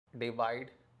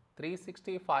divide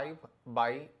 365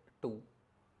 by 2.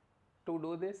 To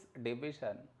do this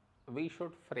division, we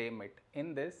should frame it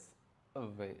in this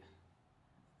way.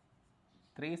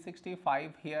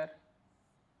 365 here,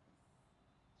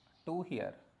 2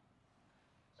 here.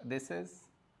 This is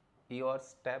your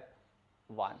step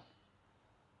 1.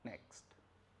 Next,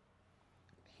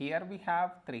 here we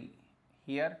have 3,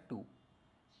 here 2.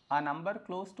 A number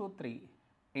close to 3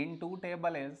 in 2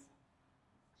 table is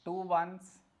 2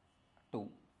 ones 2.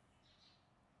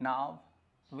 Now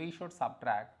we should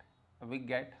subtract, we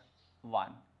get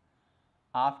 1.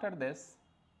 After this,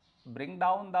 bring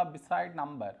down the beside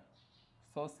number,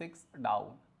 so 6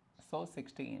 down, so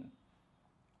 16.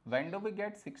 When do we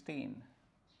get 16?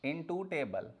 In 2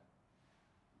 table,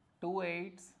 2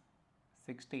 8s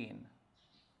 16.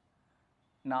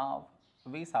 Now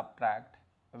we subtract,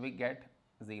 we get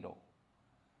 0.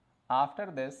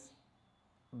 After this,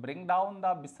 bring down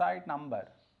the beside number,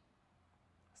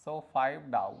 so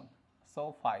 5 down,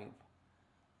 so 5.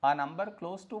 A number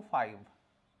close to 5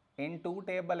 in 2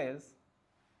 table is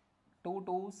 2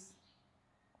 2s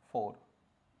 4.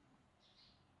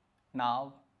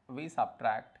 Now we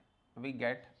subtract, we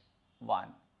get 1.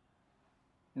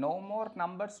 No more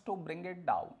numbers to bring it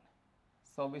down,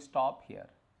 so we stop here.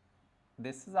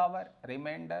 This is our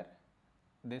remainder,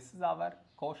 this is our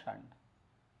quotient.